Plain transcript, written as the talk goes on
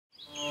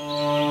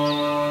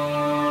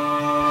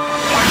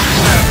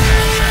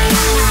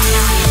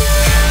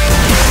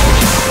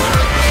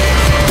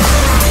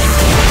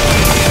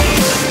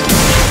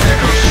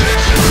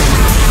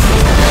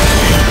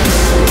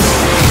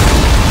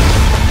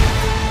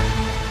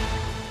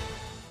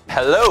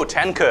Hello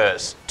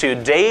tankers!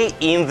 Today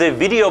in the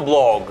video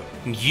blog.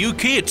 New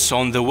kits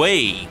on the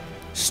way,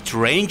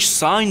 strange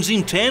signs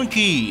in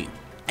Tanki,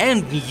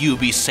 and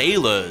newbie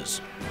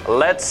sailors.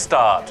 Let's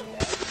start.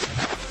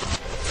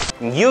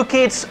 New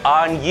kits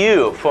are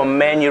new for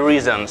many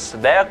reasons.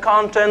 Their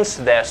contents,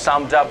 their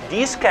summed up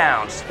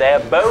discounts,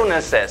 their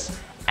bonuses,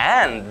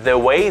 and the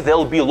way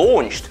they'll be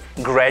launched,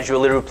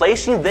 gradually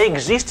replacing the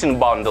existing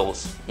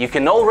bundles. You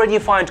can already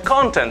find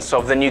contents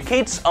of the new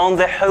kits on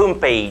the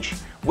homepage.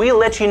 We'll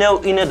let you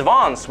know in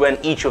advance when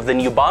each of the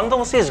new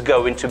bundles is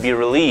going to be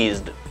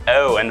released.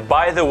 Oh, and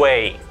by the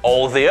way,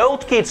 all the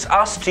old kits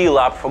are still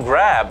up for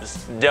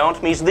grabs.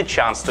 Don't miss the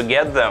chance to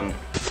get them.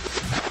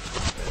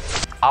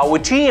 Our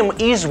team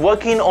is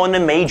working on a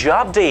major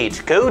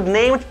update,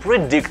 codenamed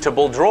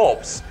Predictable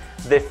Drops.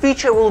 The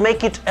feature will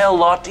make it a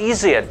lot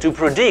easier to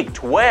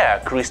predict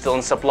where crystal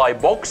and supply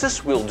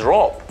boxes will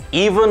drop.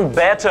 Even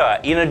better,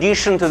 in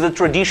addition to the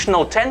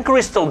traditional 10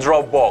 crystal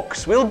drop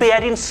box, we'll be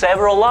adding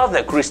several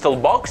other crystal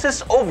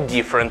boxes of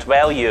different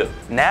value.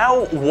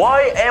 Now,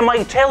 why am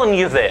I telling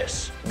you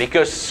this?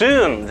 Because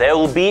soon there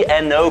will be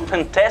an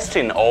open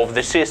testing of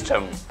the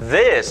system.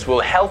 This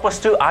will help us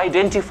to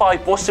identify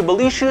possible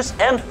issues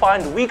and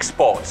find weak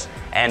spots,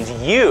 and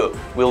you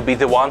will be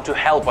the one to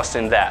help us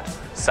in that.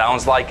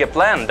 Sounds like a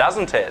plan,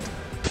 doesn't it?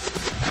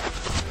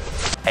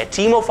 A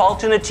team of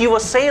Alternativa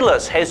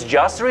sailors has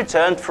just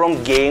returned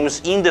from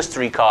Games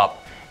Industry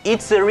Cup.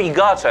 It's a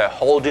regatta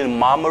held in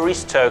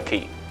Marmaris,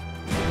 Turkey.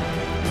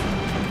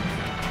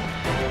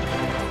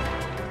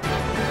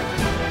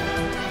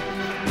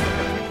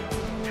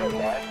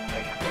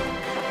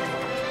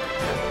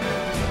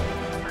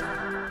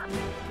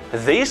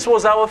 This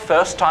was our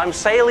first time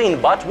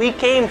sailing, but we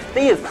came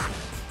 5th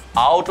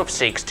out of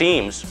 6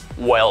 teams.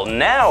 Well,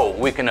 now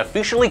we can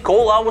officially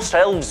call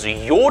ourselves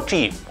your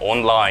team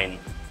online.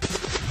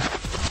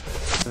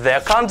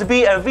 There can't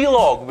be a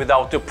vlog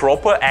without a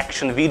proper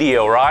action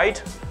video,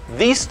 right?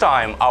 This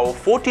time our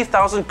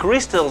 40,000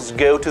 crystals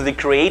go to the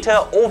creator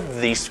of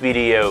this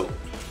video.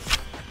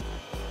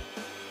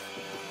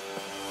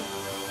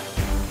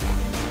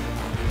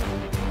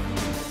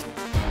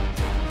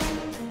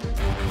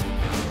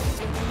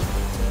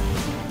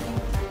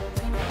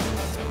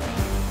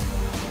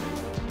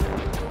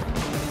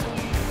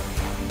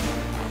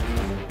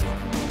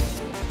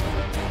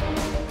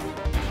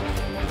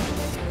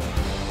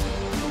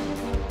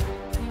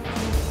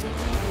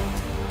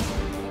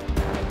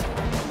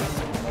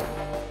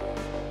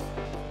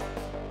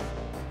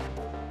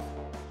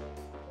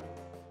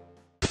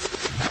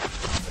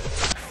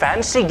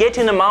 Fancy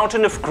getting a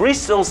mountain of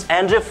crystals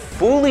and a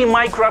fully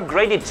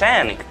micro-upgraded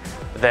tank?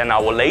 Then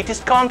our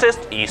latest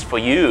contest is for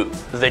you.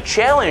 The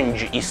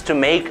challenge is to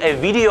make a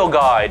video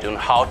guide on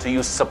how to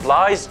use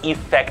supplies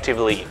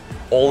effectively.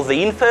 All the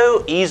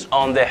info is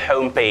on the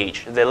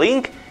homepage. The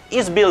link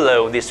is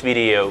below this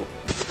video.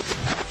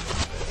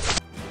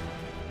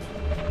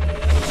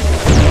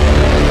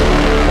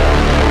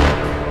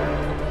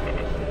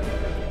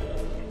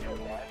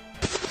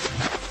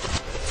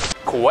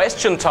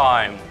 Question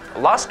time!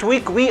 Last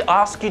week we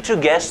asked you to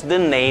guess the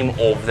name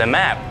of the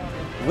map,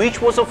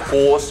 which was of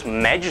course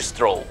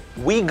Magistral.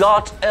 We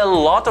got a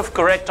lot of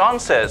correct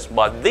answers,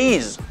 but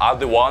these are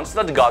the ones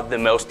that got the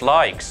most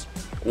likes.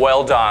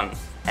 Well done!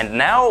 And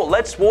now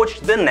let's watch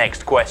the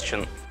next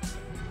question.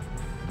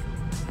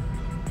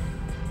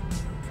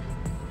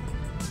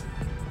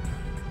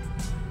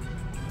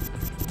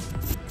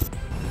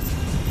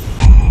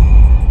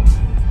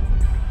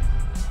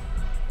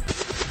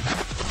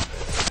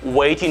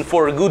 Waiting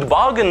for a good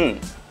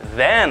bargain?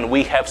 Then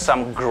we have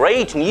some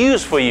great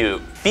news for you.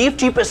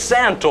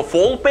 50% of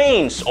all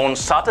paints on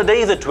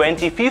Saturday the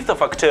 25th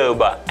of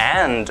October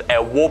and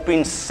a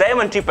whopping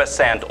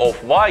 70% of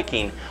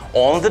Viking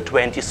on the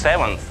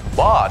 27th.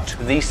 But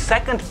the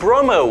second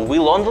promo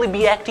will only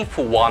be active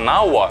for 1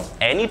 hour,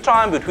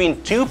 anytime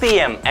between 2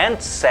 PM and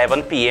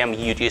 7 PM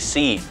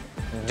UTC.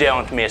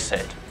 Don't miss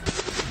it.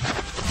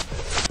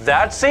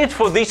 That's it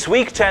for this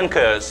week,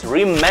 tankers.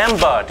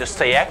 Remember to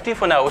stay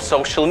active on our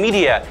social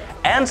media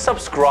and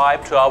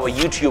subscribe to our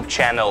YouTube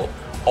channel.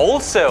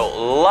 Also,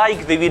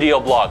 like the video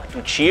blog to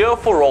cheer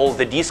for all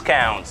the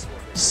discounts.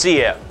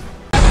 See ya!